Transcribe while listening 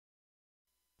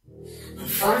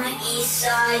From the east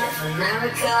side of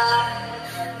America,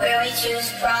 where we choose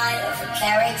pride over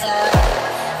character.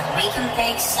 We can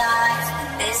pick sides,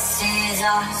 but this is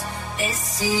us,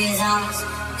 this is us,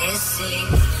 this is.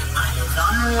 I live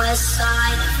on the west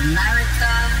side of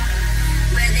America,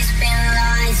 where they spin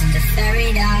lines into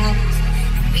fairy tales.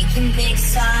 We can pick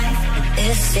sides, but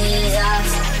this is us,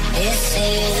 this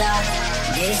is us,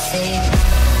 this is.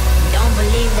 Don't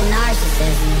believe the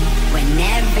narcissism when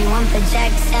everyone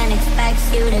projects and expects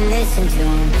you to listen to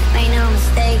them. Make no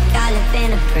mistake, I live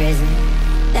in a prison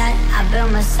that I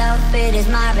built myself, it is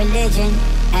my religion.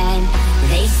 And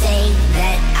they say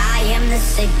that I am the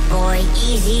sick boy.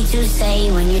 Easy to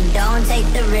say when you don't take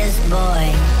the risk,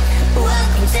 boy.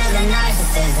 Welcome to the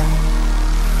narcissism.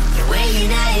 We're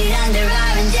united under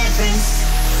our indifference.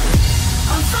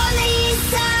 I'm from the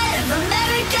east side of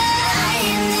America. I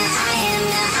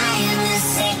am the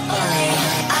sick boy.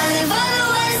 I live on the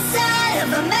west side of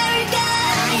America.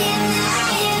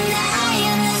 I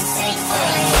am the sick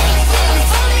boy. I'm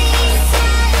from the east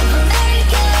side of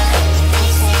America.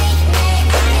 They say that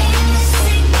I am the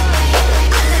sick boy.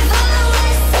 I live on the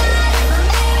west side of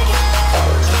America.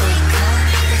 They call me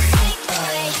the sick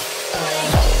boy.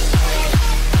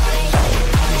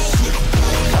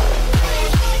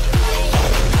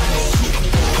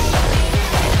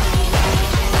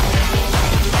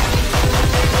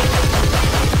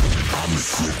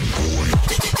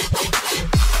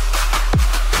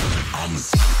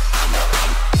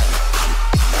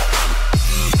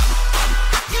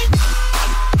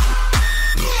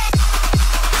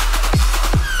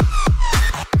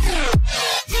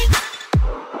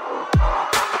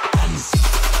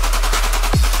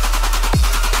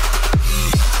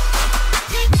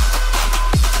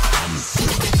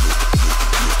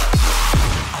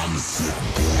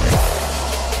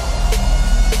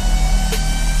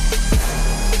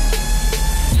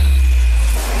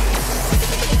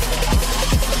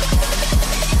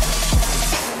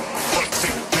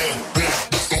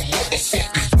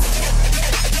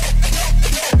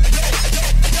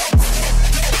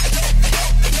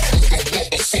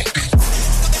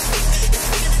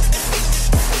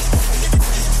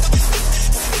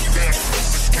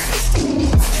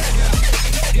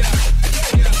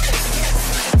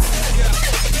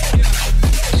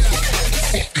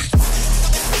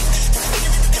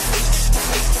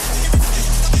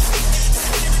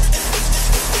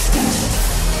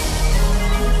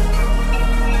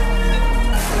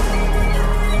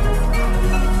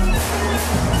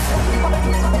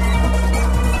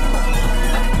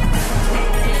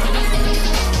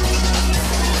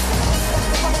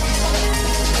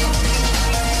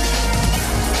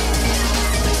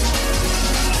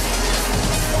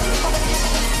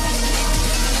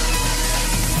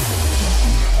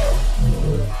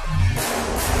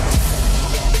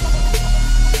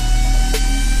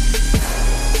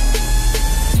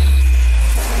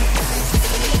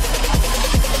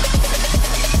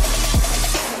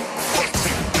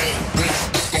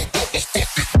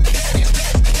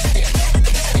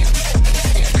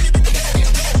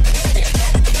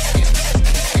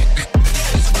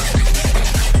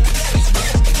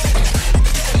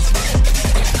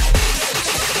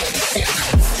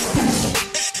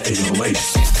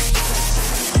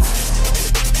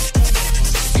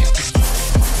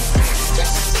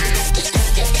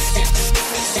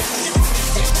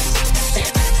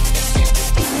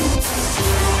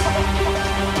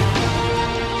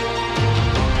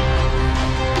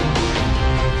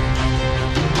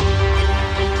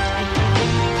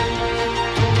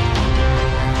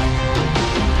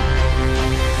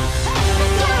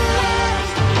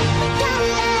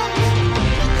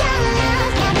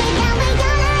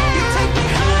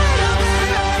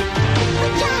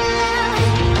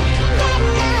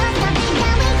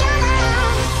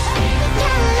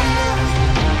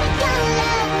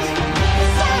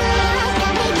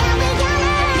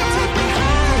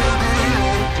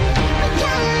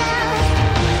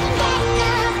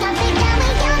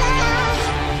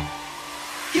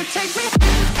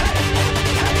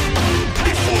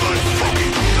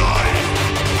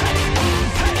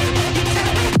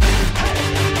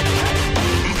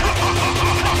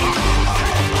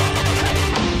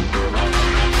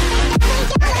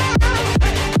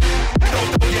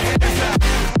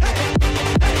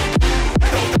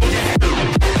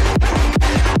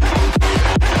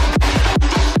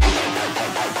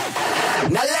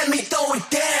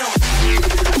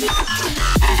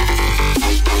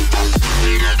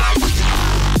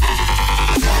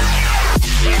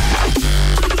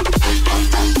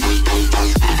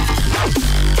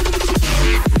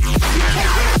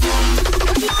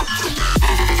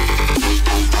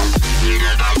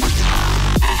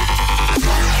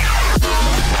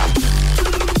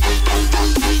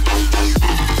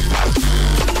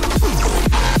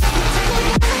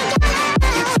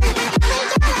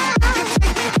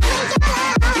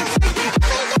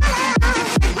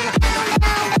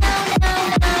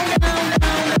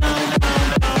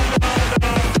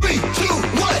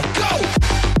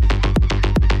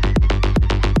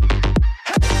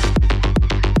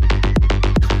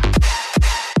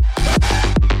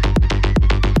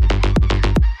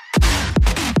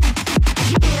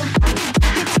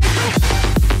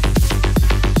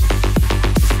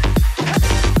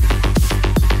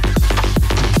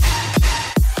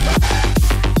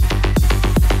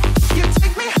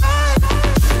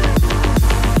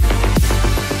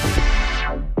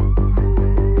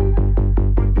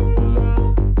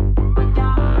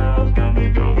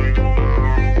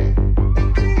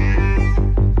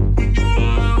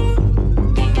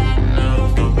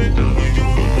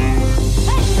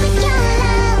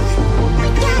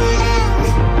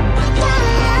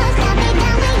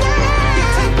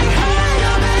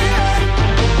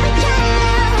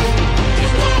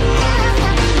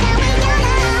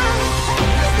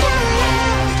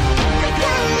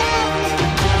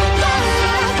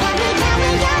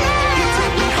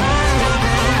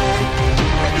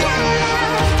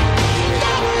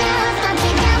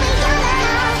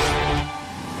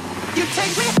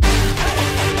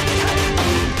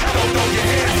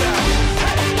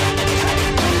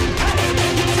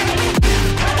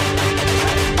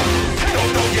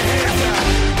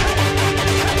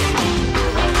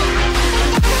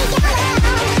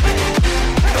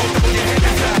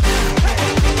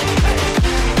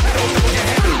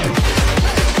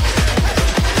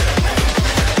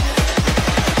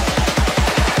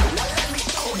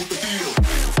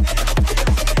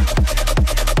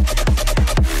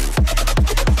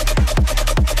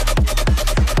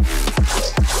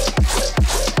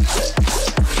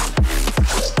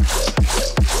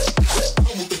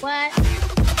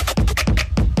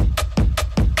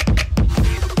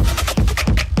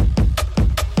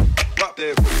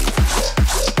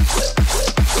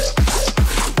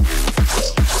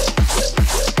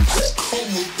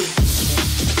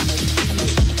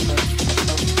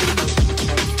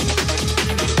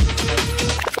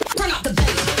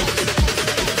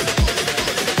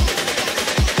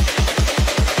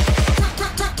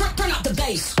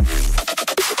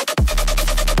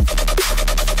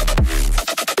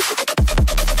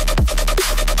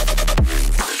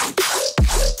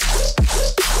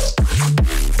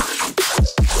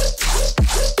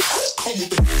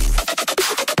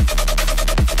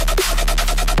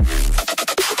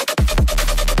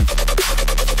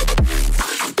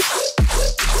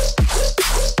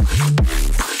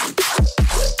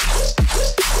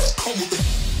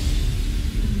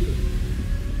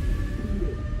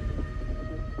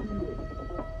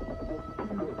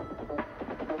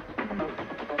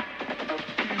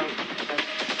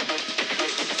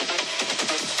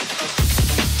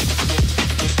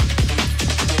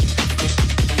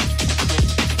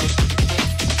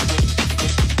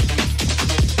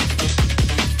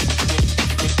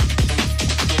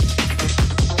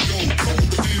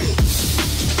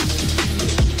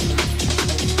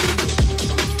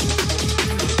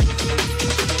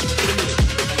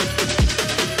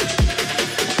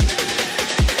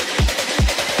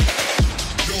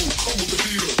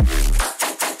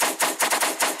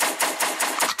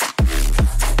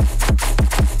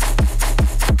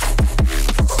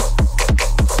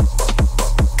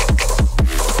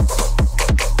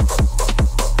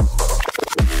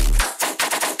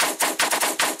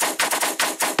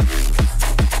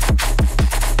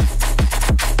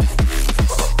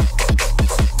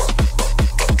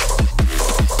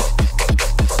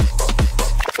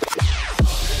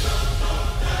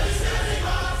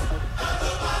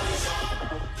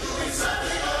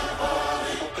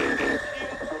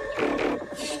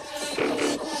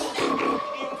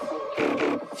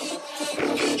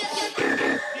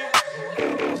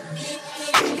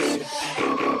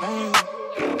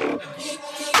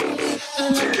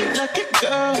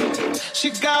 She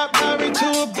got married to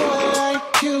a boy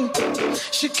like you.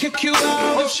 She'd kick you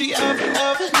out if she ever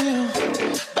knew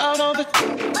about all the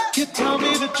you tell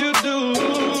me that you do.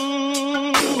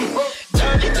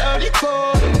 Dirty, dirty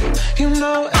boy. You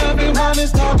know everyone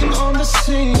is talking on the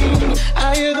scene.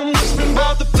 I hear them whispering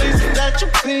about the places that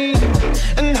you've been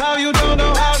and how you don't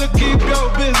know how to keep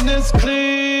your business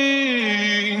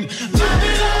clean. Light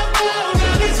it up now,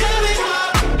 now it's getting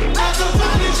hot. At the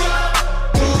body shop,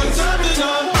 doing something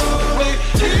on her way.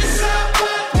 This up,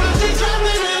 while she's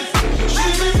dropping it, she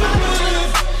be popping it.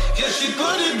 Yeah, she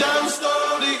put it down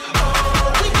slowly. Oh,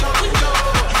 we go.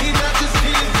 He left his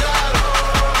kids out. Oh,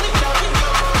 we go.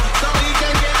 So he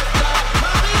can get back.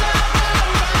 Light it up now,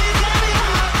 now it's getting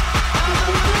hot. At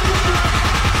the body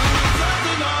shop, doing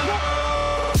something on her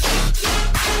way.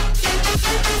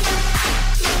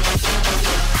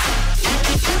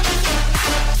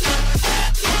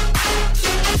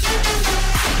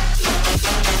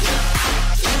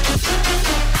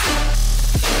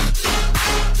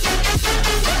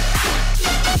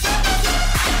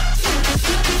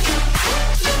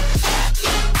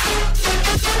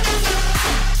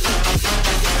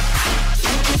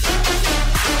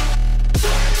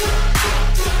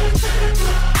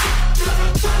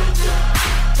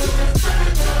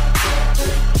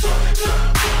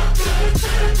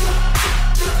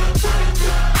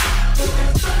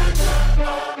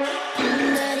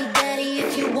 Daddy,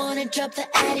 if you wanna drop the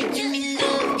attic, give me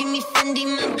love, give me Fendi,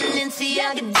 my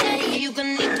Balenciaga daddy. You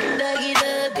can need to bag it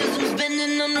up, cause I'm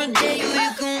spending on Rodeo.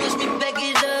 You can wish me back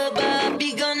it up, I'll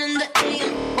be gone in the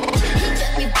AM. He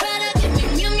got me Prada, give me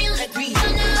Miu Miu like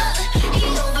Rihanna. He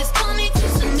always call me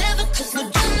cause I never cause no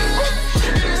drama.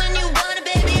 And when you want it,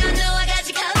 baby, I know I got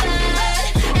you covered.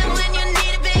 And when you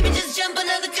need it, baby, just jump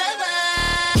under the cover.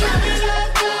 Light it up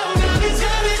now, now it's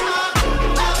getting hot.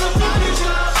 At the body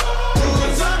shop,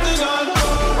 doing something on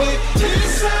her way.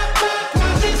 This up,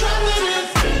 while she's dropping it,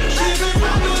 she be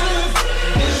popping it.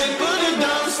 And she put it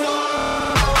down slow.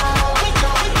 We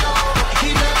go. He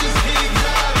left his kids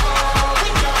out. Oh, we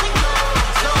go.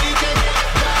 So he can get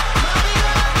back. Light it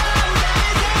up now, now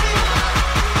it's getting hot. At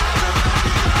the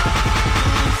body shop,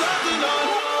 doing something on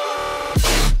her way.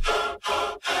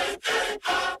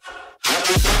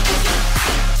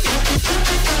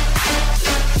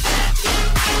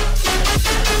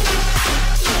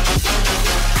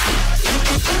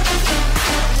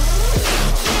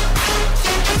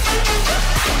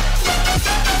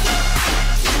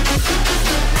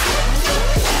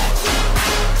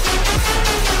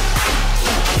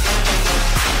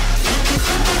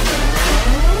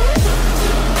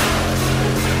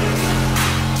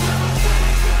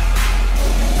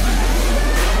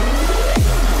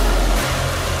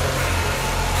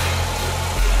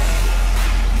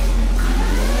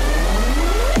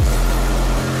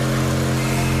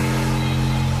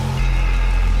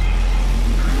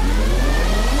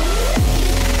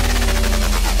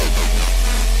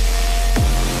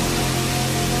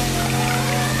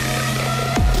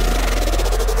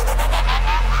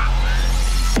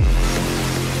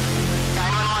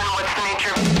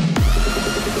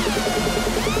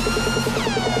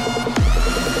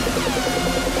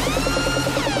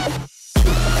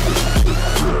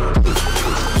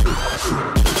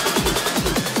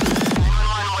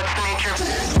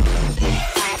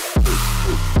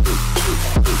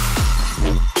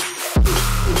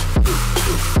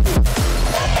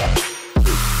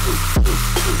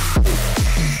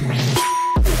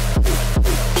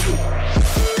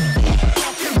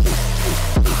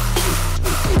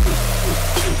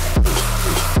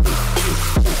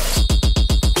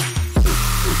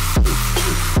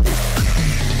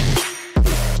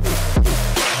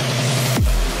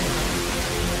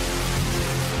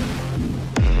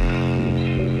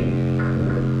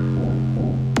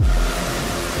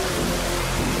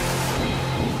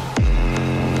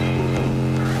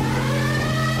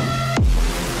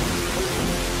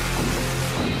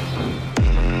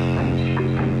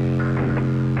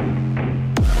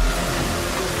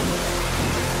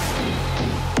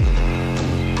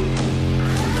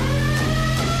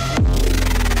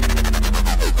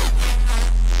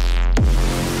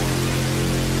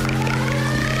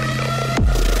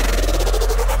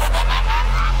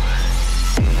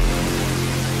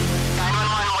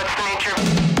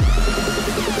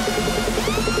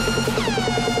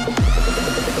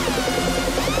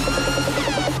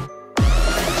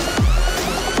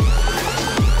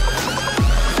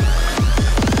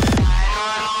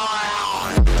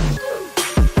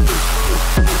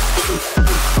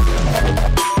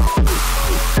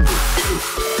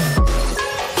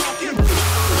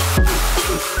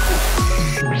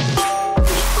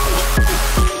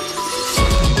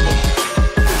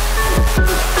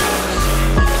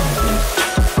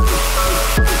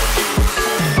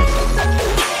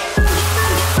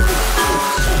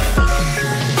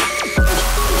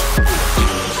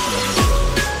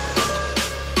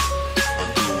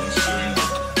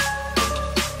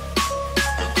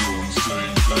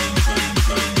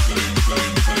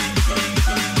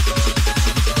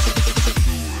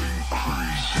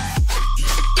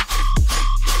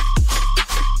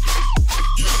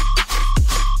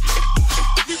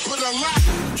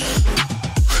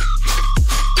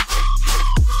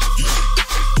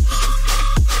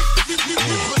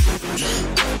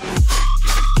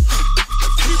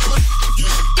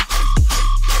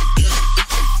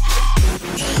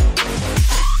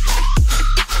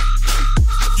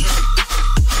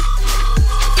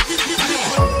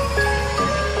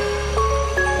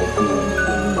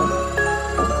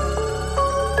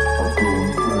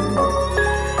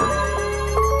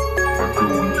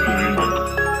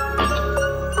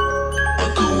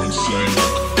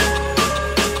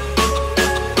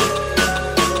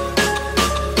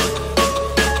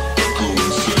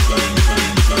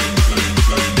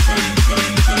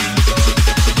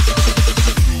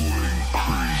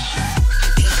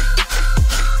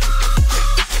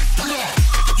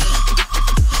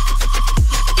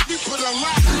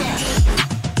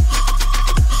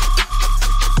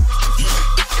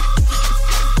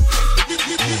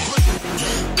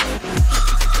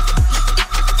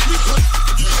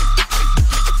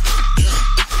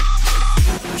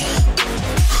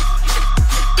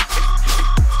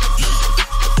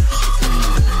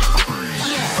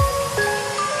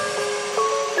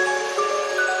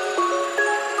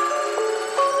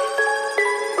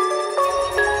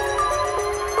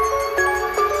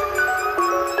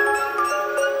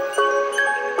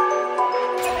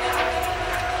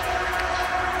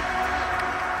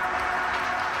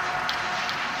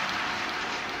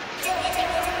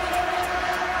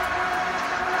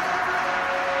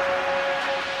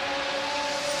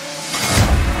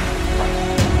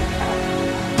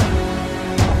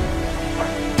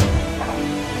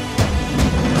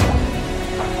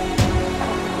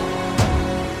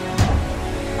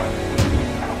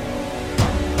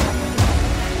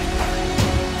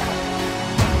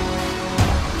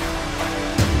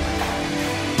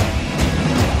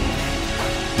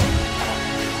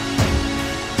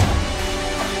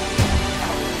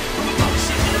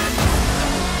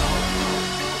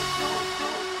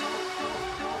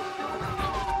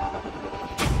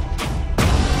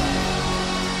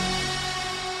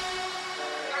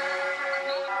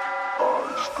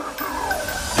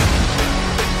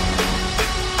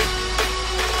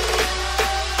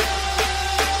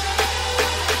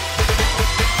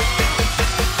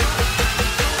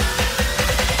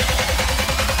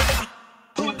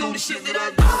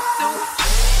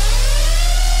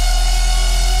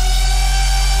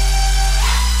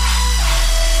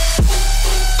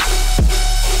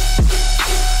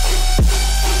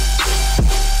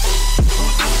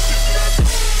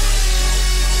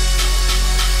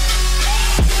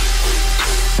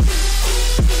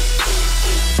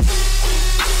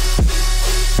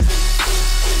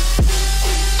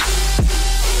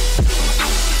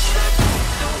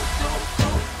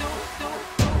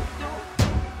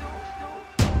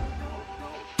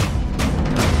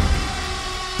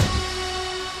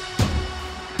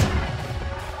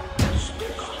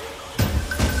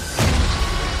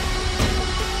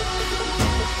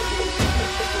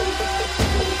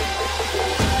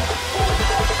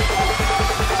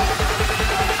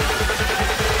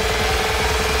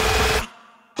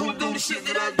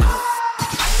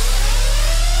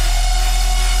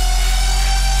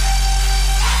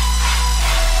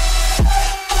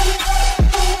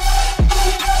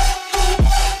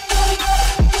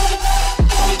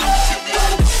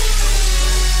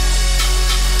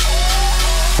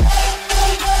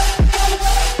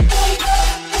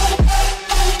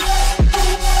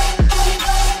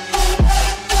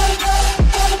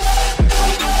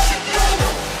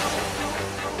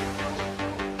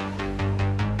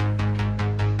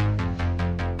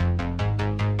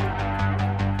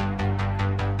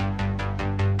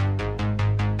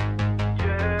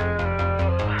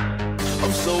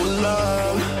 so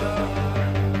alive.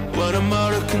 When I'm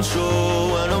out of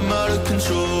control, when I'm out of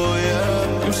control,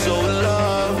 yeah, I'm so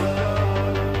alive.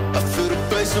 I feel the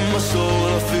bass in my soul,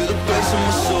 I feel the bass in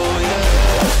my soul, yeah.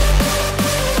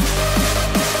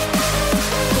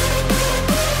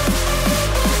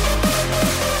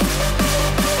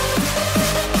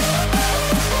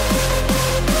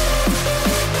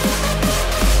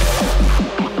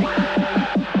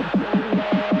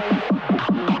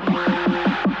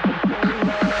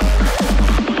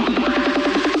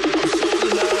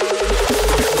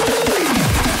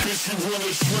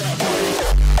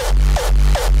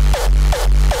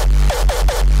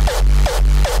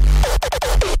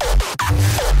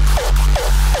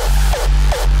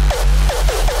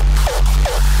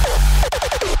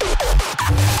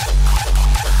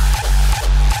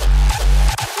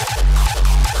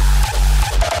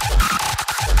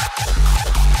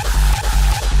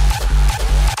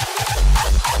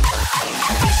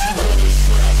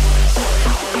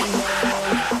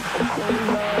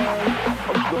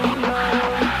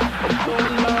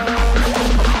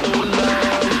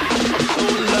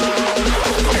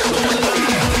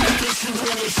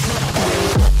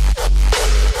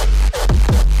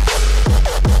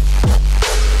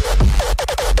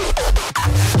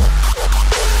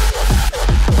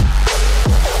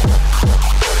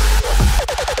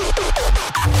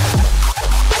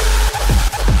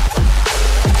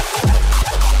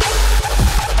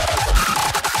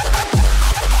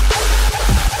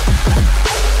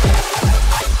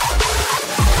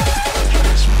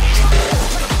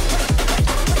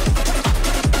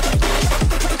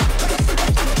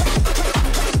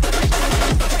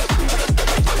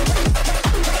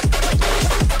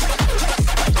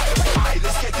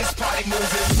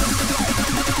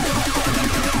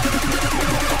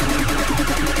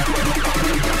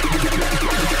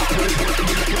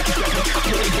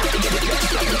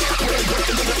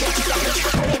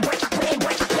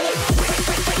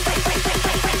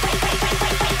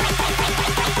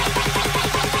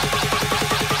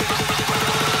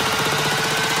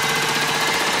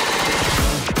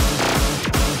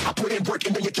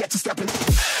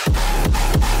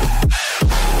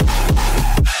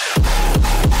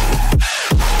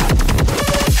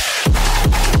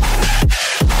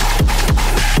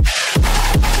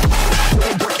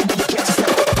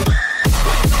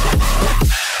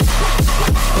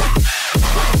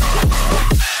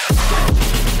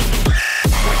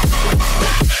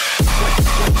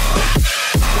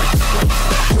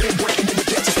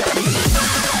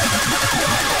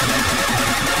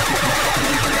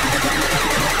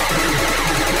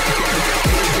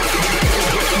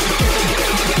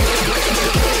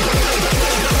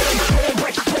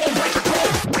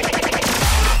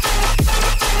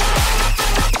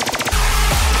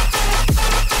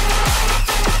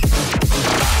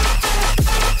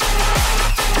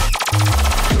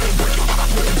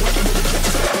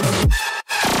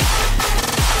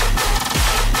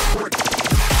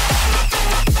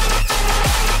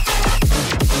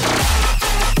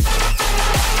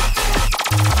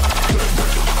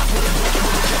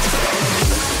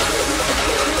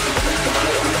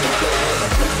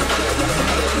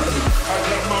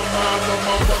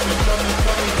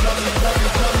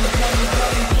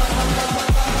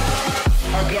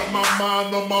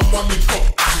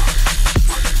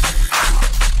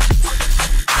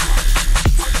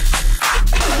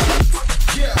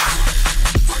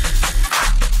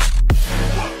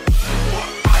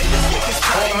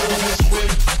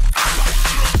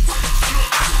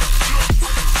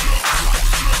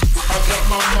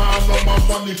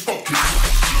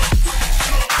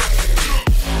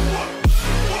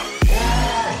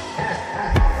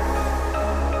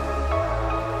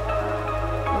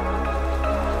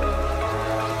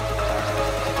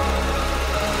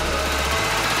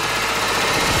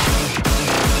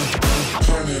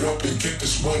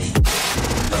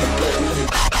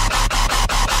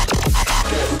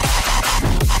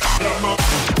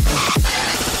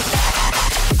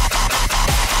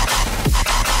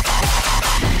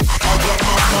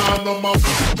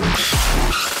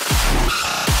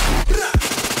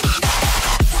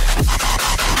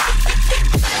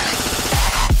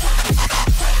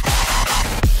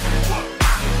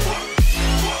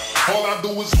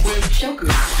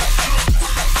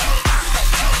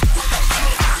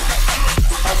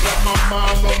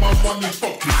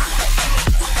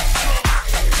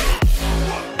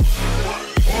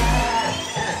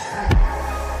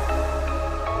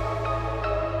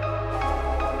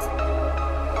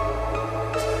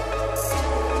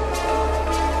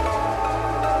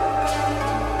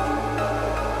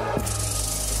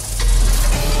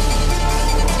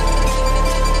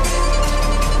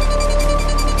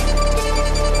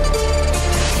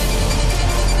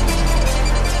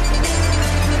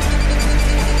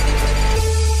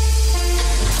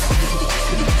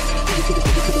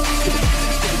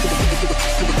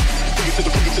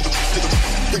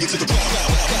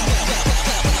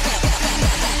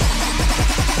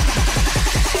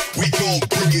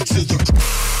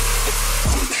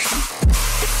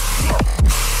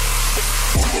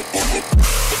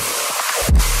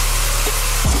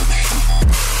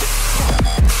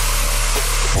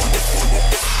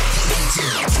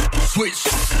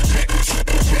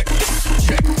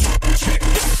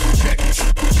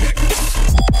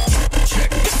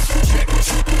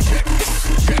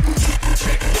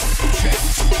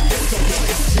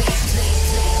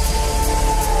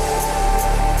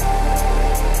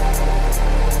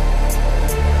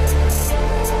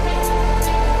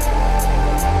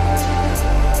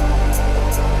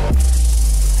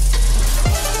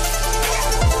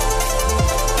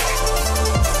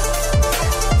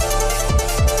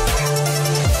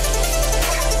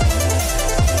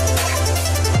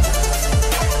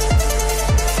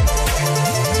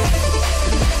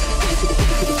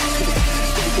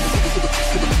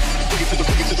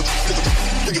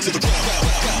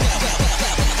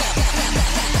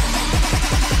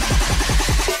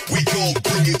 dog,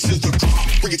 bring it to the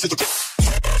ground, bring it to the ground.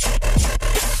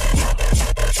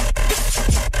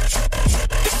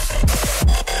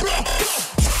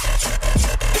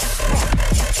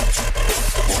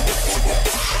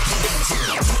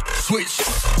 Switch.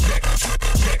 Check, check,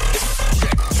 check,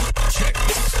 check,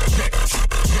 check,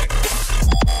 check.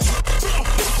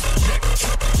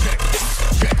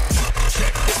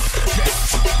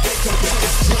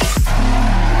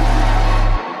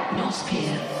 No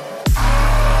spear.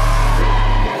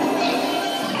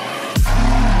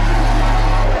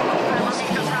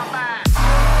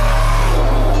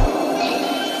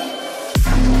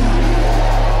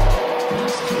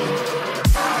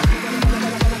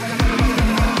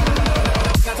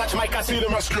 I see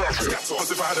them as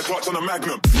as if I had a clutch on a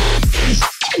magnum.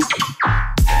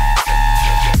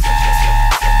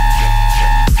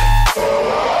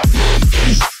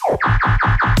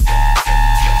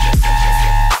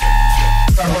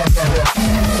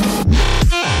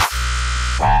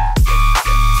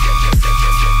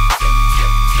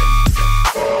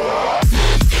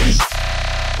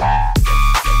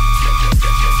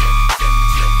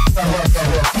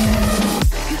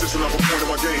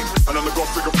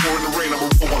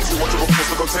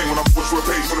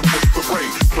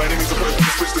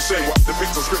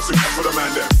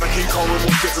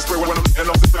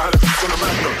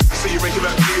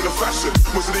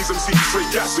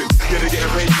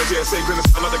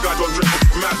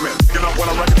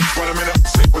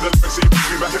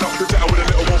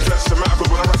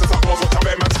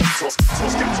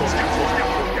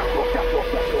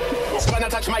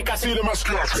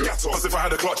 As if I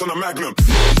had a clutch on a magnum.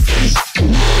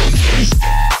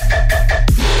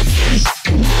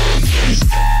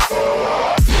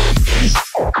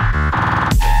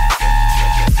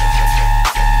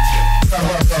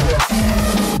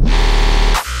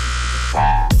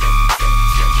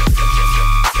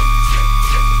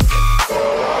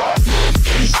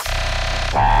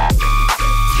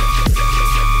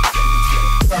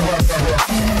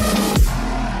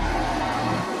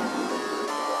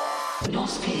 No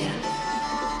spear.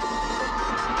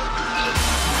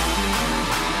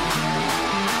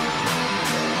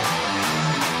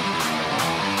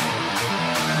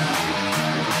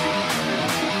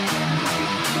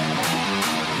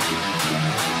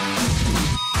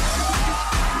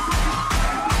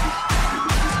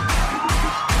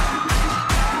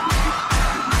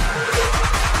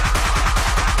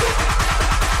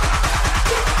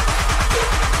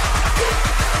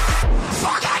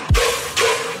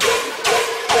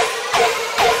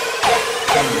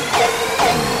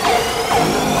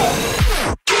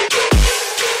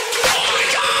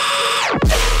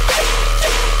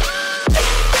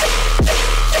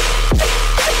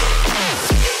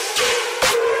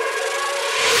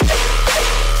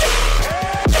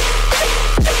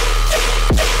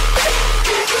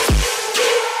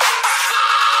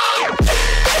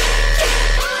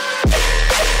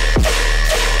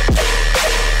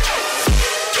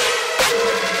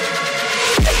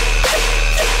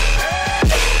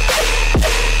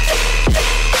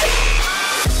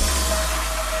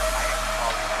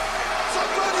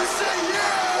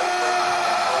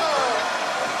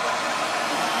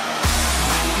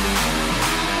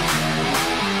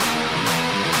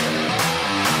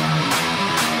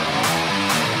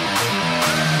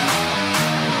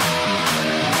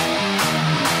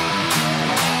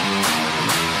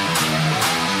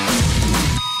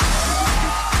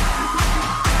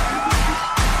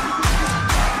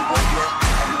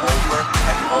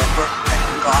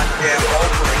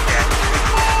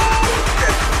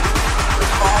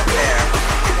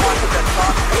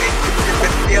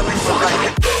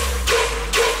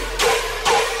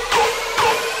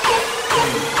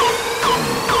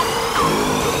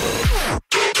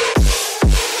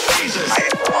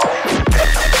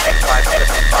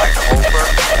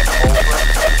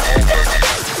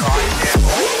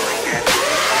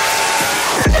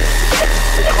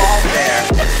 Call there.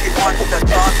 He wants to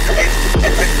talk to me.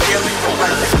 He's been dealing with my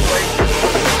situation.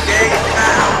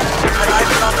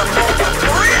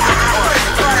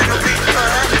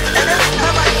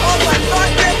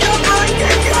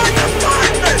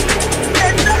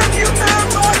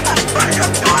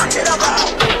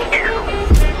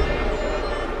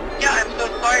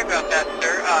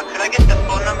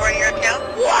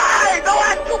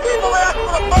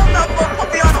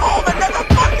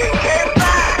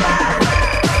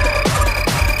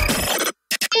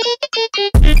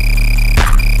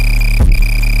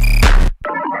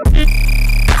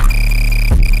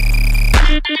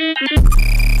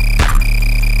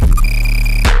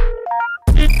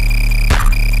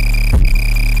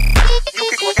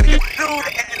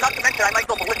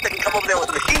 come over there with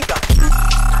a machine gun.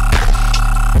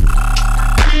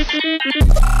 If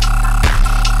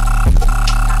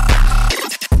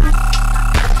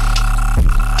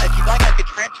you'd like, I could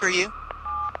transfer you.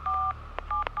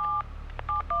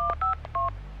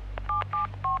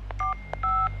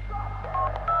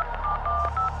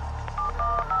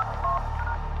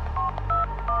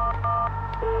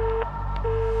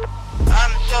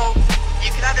 So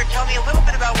you can either tell me a little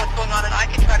bit about what's going on and I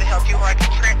can try to help you, or I can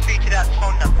transfer you to that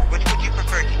phone number. Which would you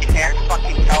prefer? You can't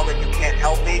fucking tell that you can't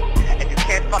help me, and you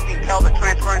can't fucking tell that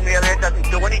transferring me there doesn't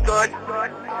do any good?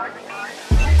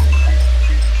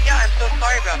 Yeah, I'm so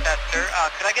sorry about that, sir.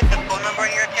 Could I get the phone number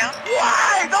in your account?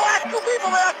 Why? The last two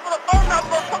people that asked for the phone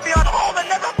number put me on hold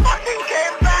and never fucking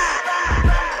came back!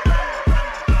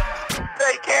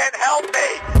 They can't help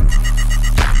me!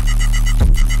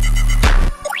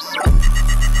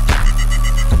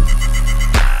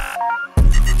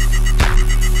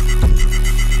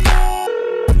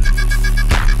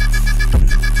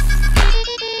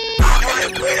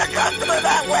 Treat a customer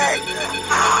that way!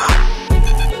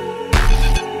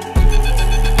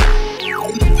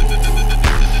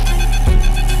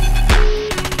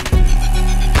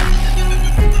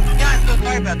 Yeah, I'm so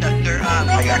sorry about that, sir.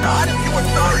 No, you're not. If you were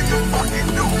sorry, you fucking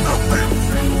do something!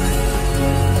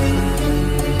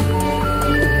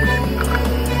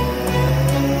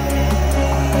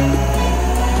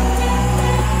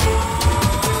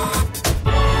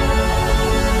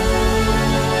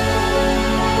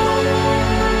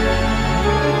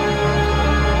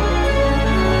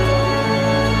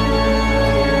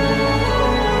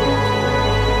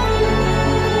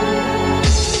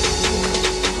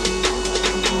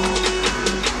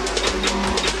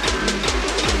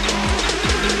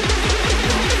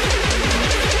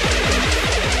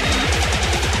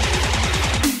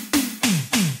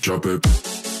 Drop it.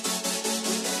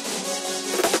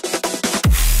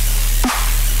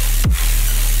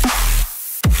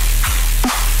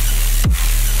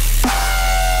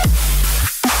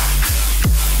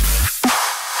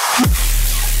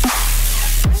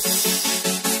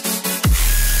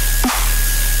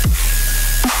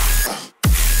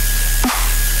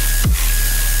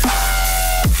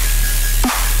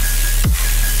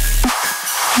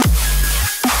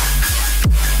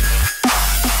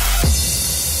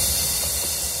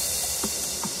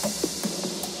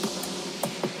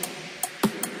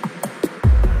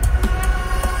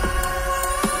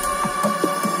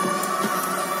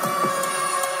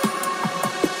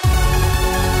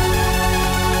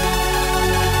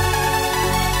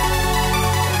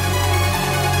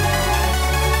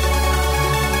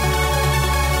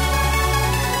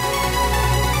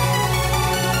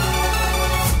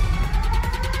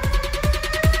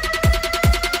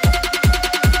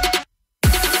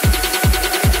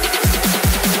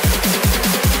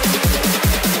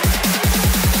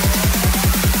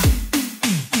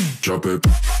 Drop it.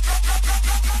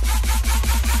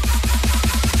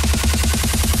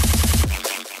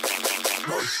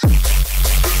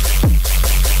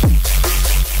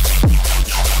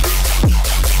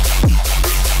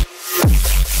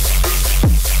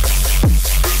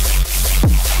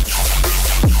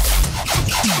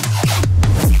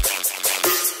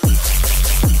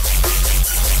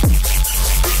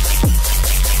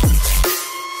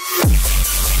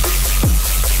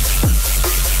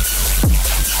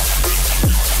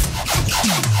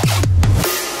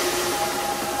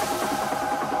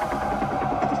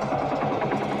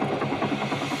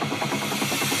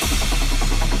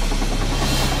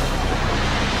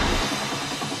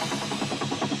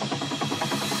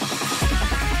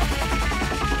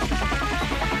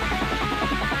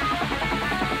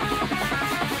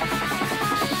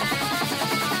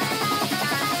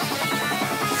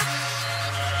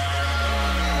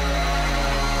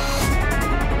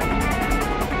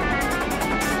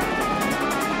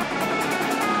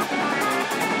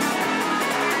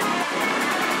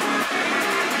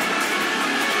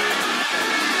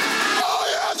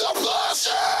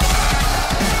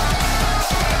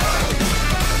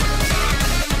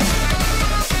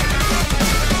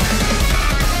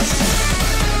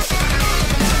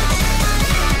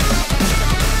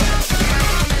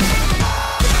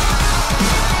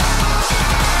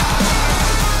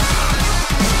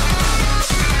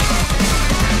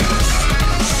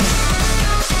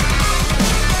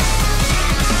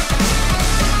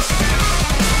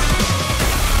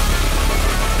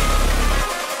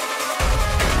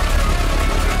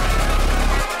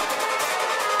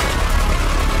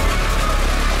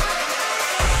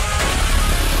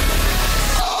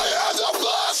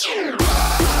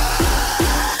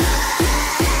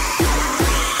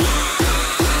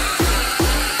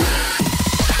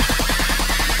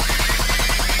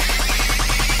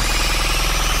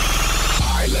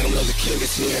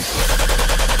 this year.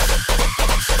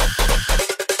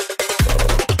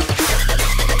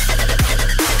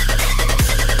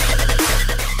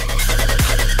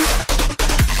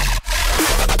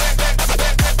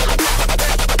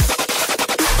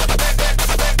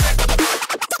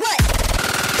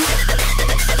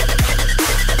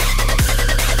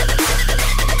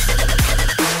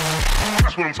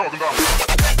 That's what I'm talking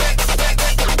about.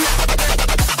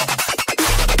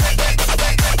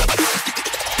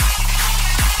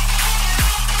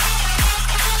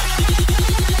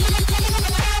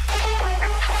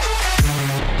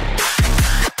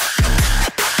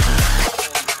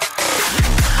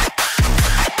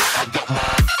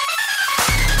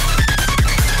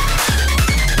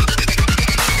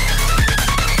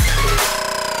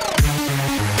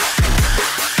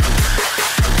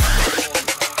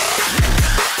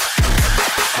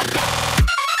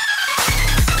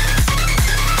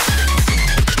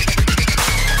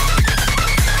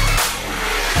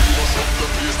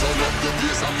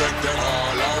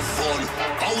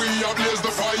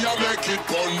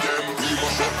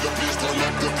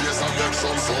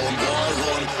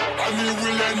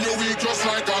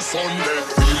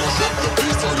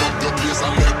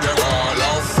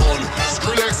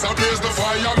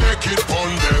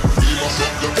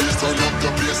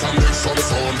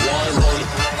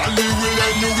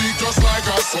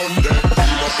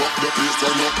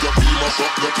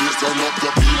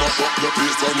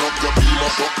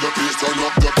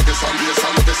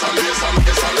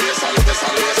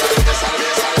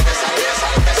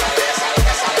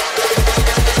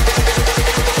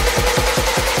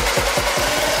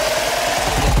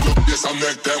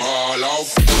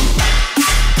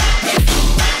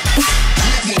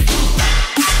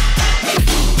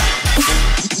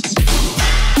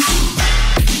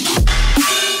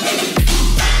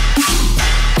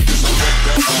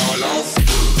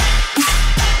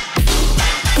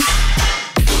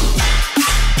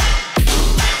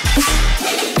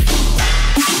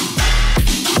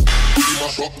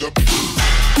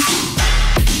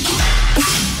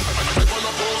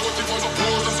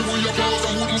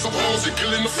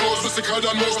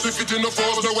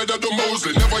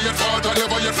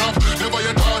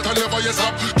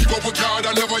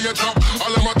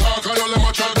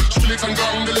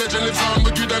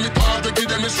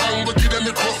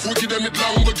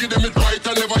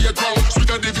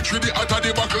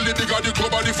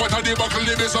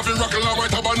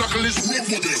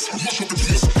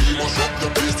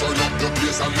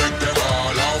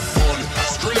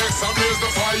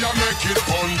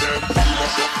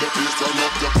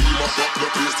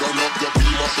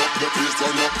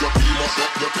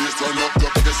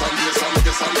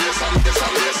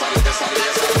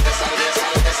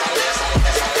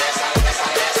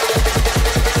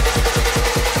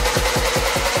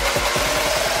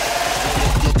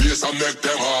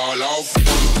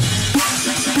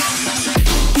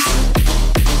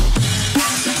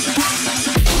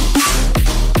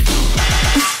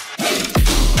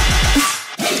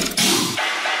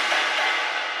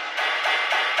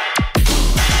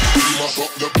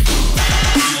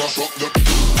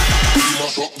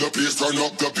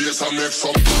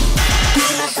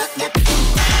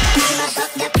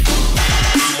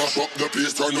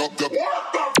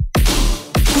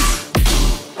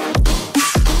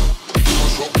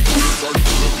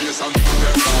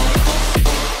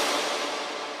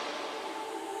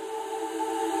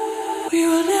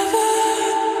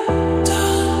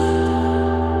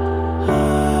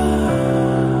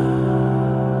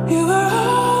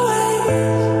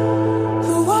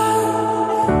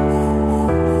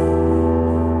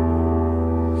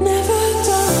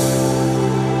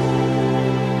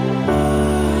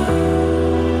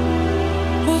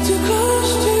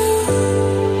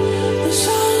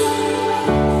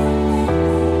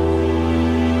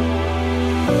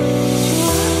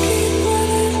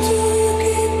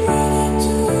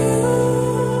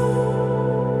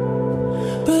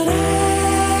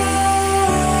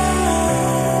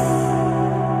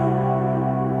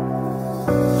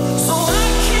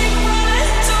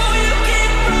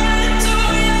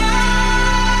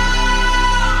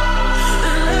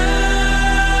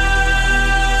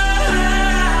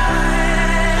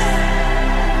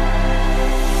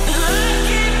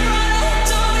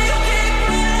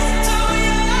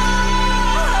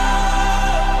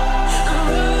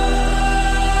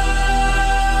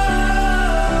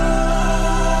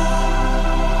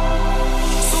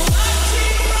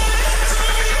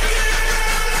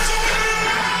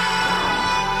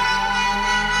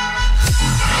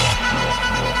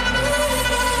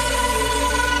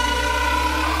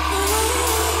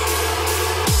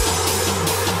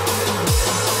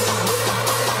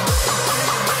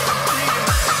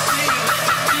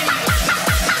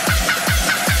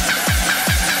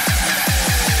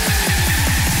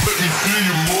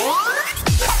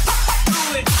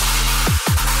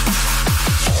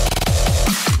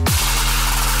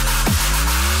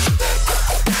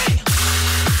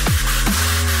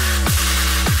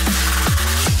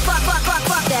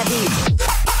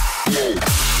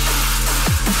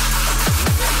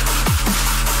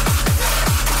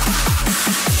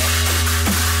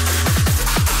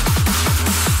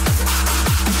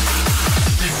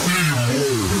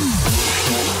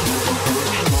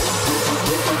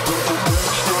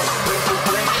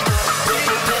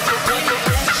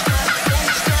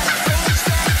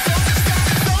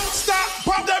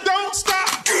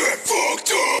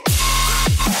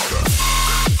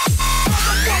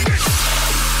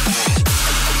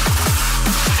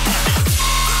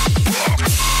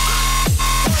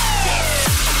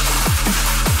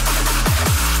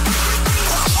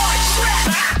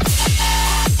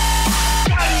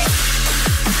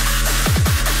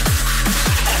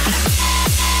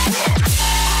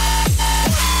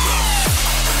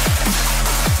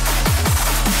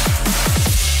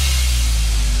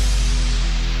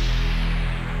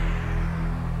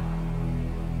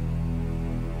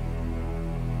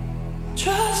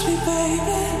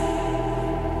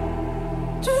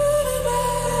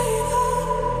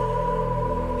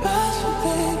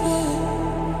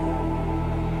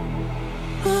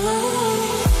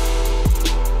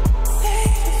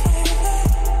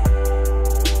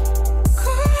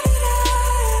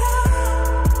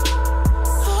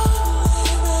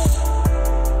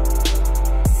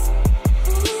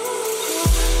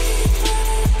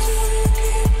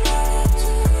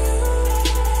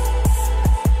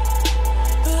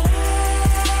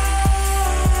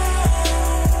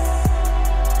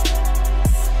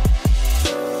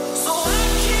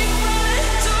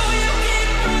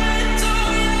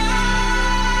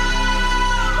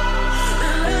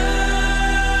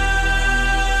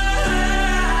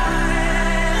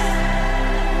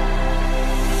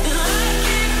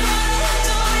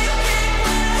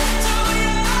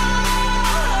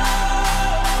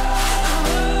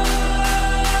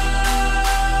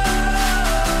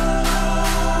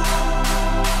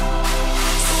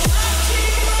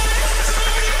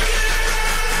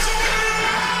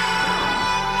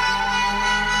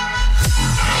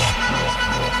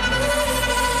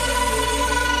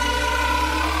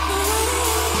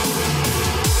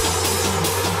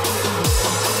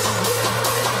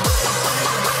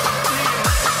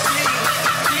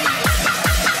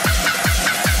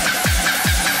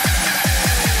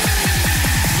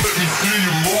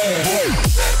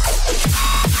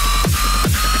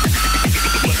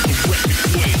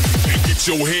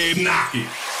 knock it.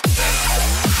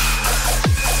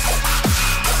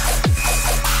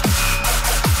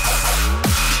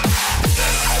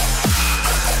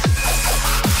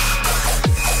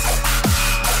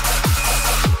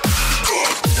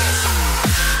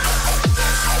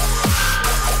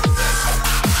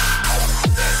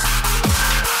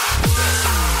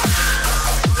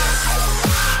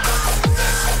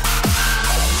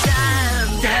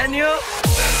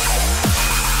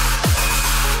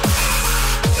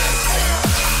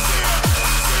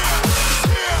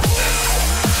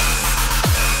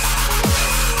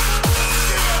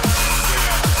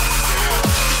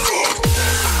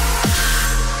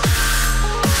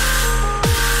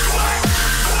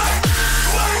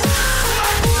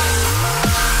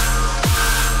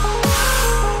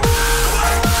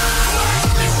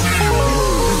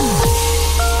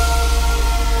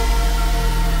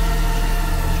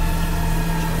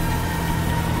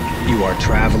 You are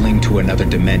traveling to another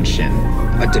dimension,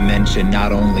 a dimension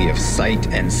not only of sight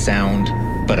and sound,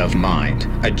 but of mind,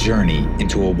 a journey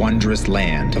into a wondrous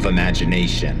land of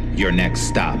imagination. Your next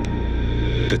stop,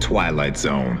 the Twilight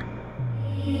Zone.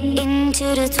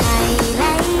 Into the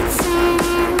Twilight Zone.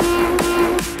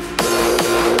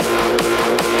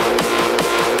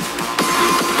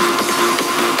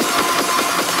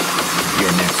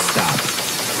 Your next stop,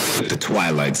 the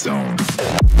Twilight Zone.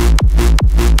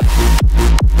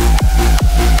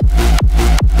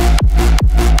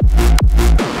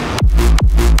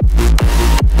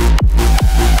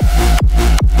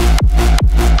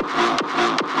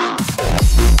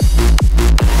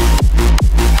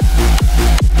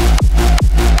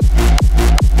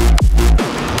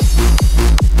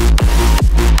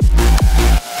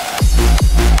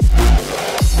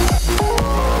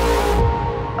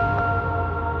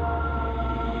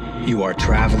 You are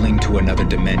traveling to another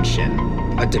dimension,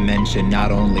 a dimension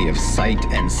not only of sight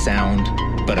and sound,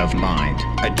 but of mind,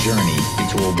 a journey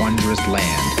into a wondrous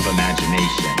land of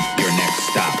imagination. Your next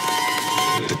stop,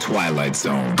 the Twilight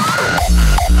Zone.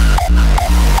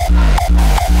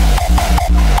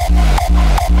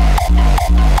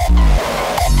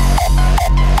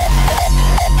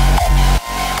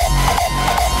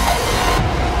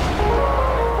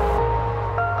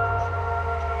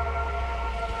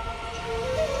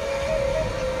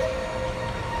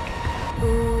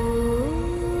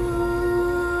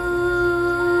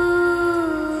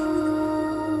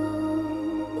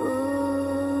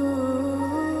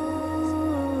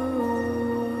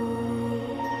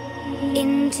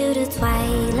 Into the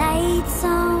Twilight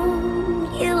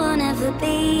Zone, you will never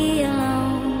be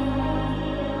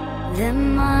alone. The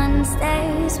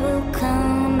monsters will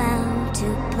come out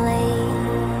to play.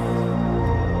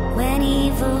 When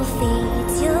evil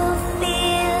feeds your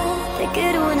fear, the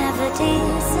good will never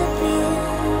disappear.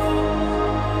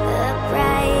 A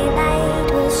bright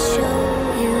light will show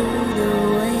you the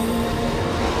way.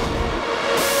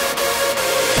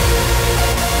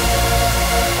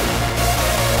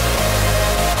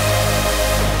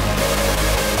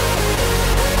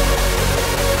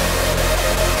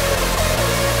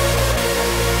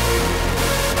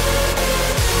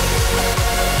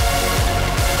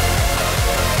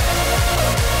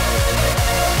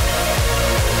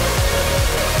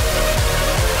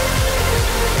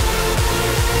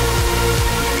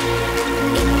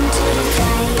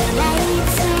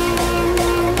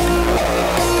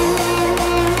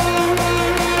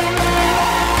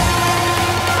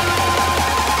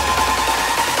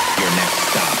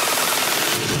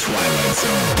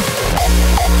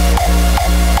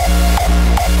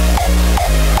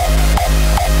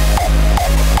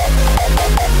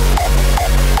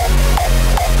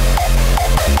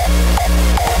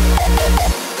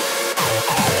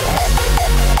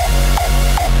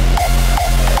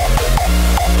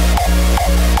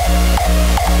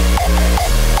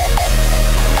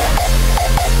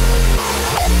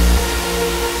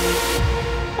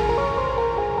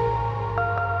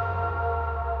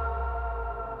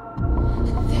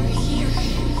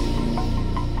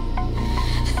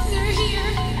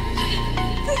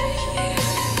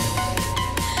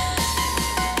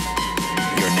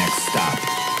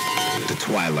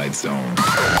 Twilight Zone.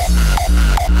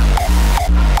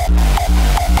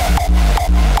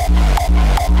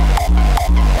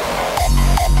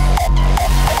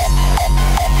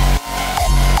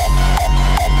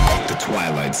 The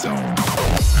Twilight Zone.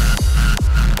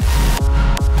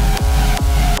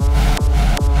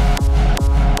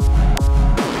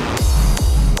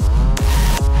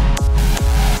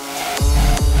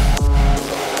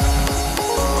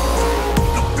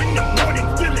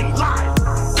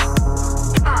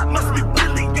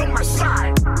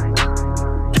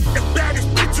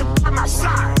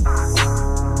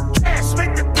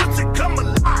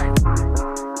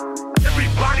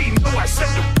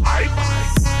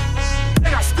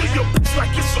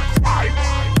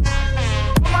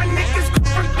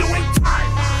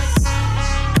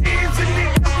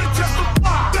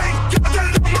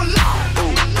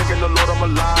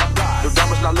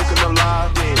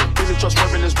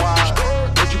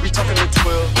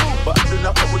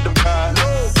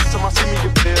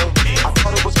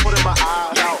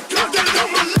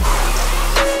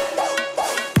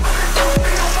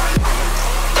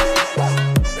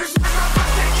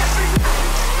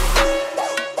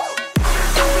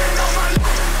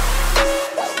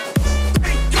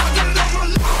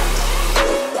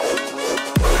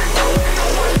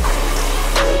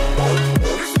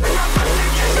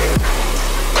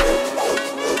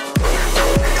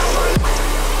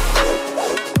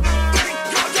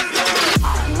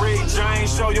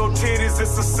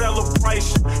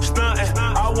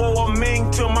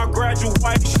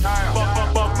 graduation.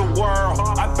 Fuck the world,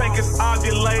 I think it's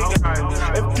ovulating.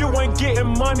 If you ain't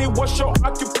getting money, what's your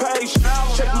occupation?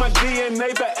 Check my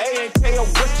DNA, the A and K are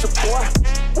with your boy.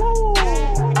 Woo,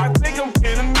 I think I'm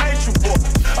in a nature, boy.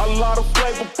 A lot of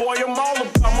flavor, boy, I'm all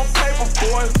about my paper,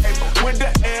 boy. Went to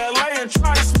LA and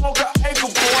tried to smoke an acre,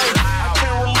 boy. I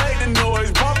can't relate to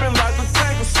noise, bumping like a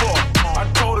tanker saw. I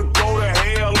told her, go to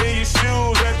hell, leave your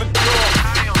shoes at the door.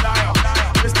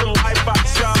 It's the life I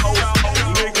chose.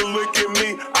 Nigga, look at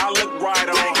me, I look right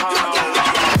on high.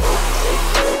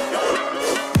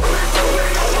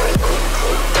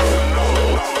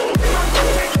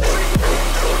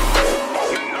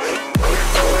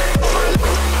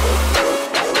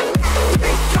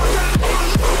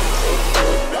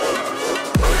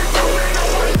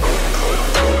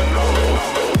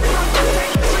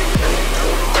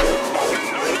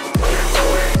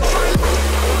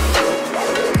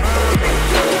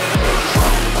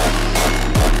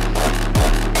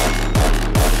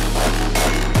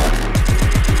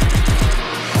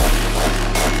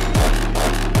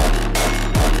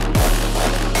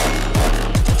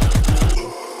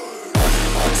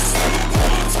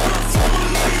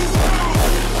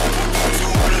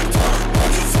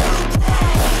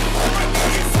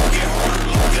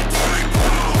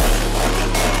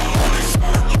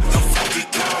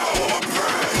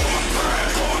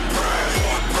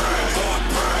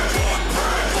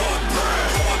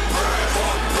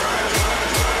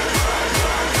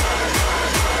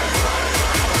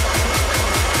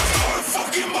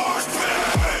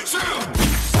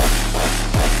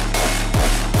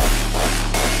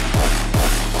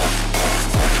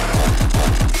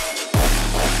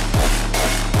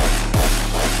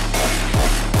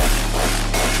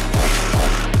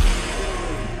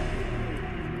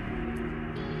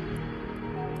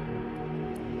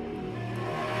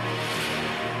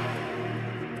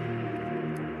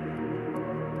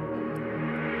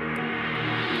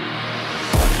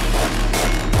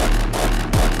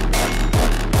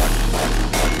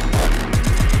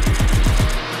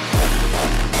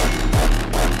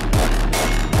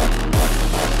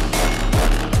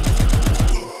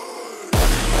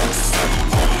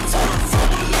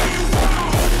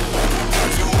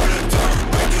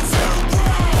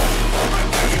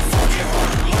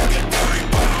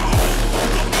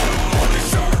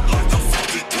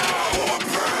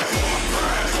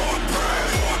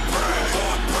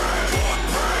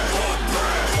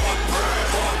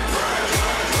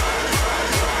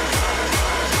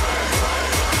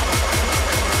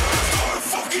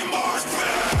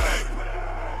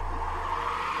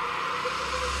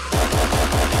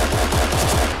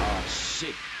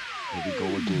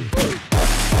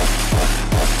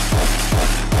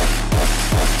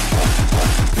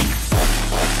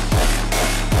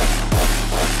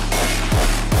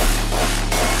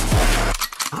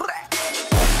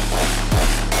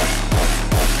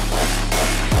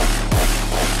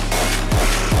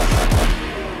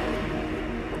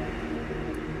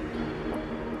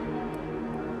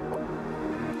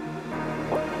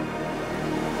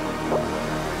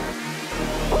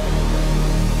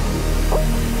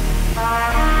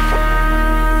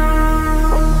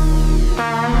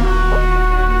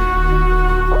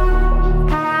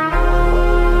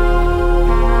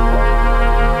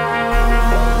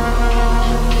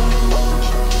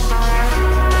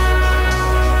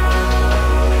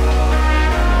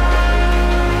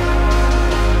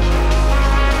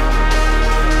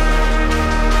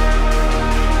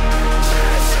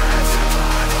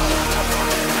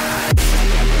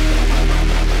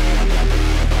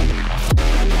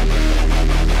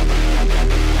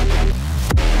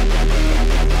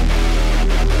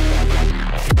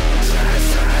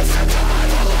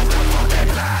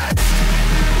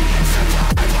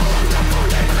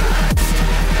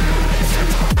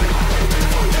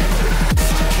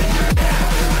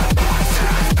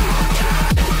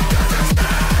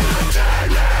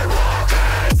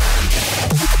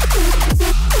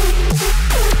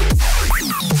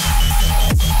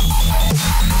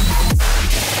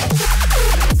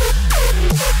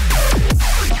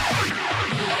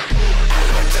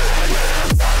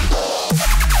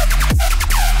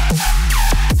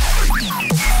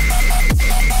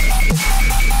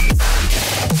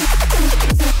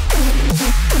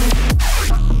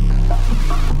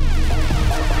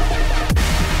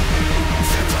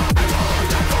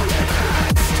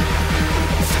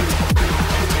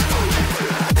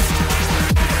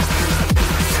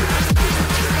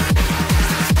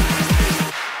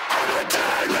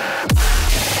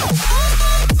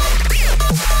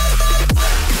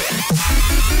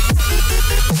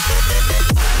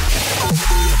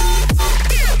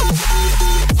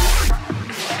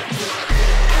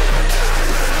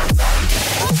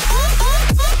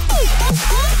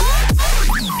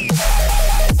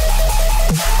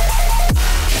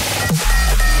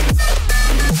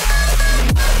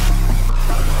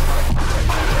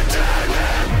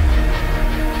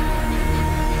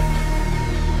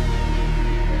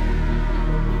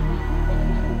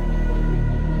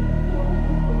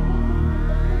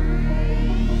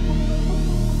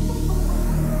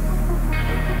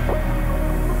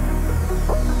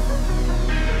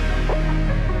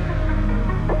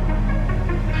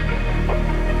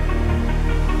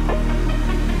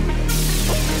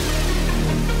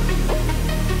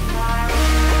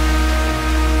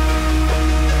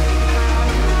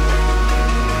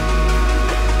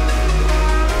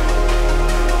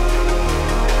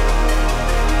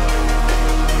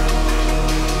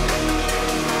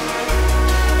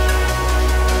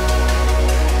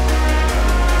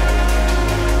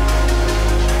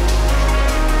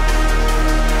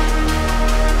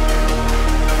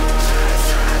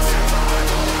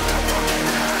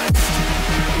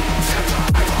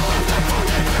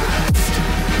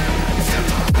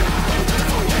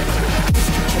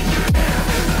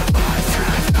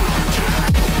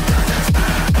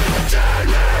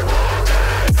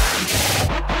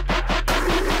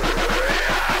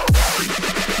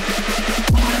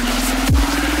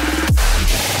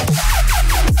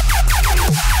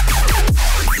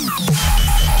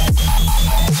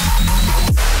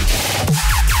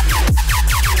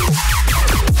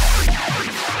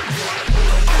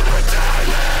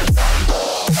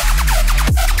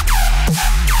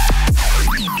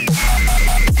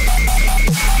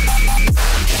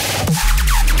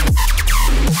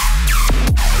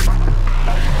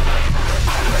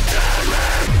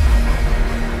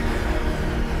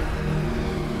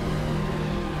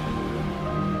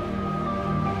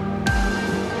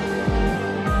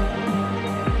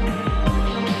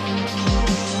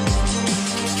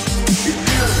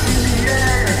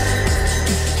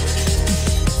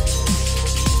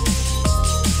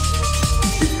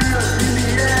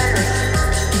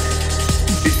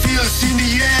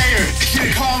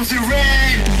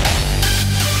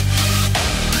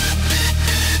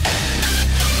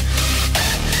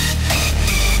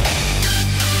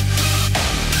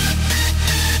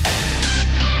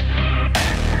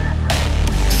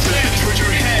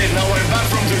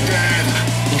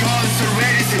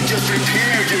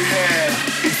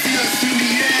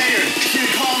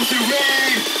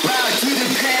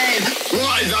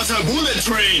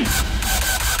 bullet train.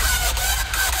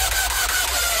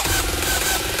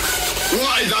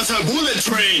 Why, that's a bullet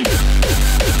train.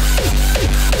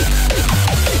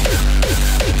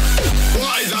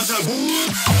 Why, that's a bullet.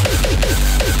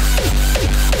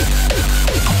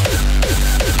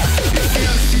 It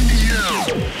feels in the air.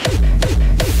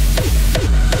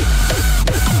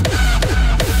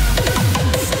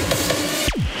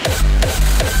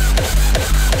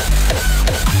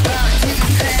 Back to the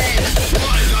pain.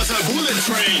 Why, that's a bullet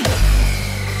train.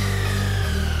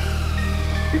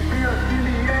 It feels in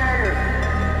the air.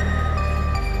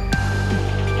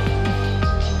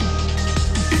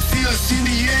 It feels in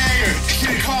the air.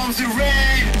 Here comes the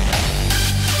rain.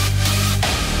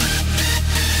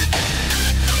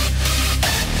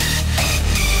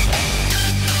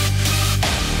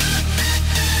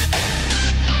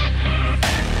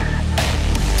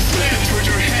 Slam toward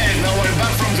your head. Now I'm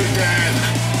back from the dead.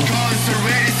 Guns are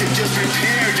ready, so just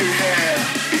prepare your head.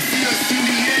 It feels in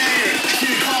the air.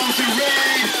 Here comes the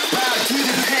rain. Back to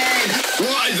the pain.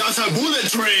 Why, that's a bullet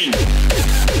train.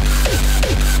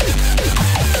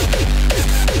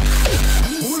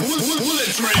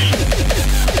 Bullet train.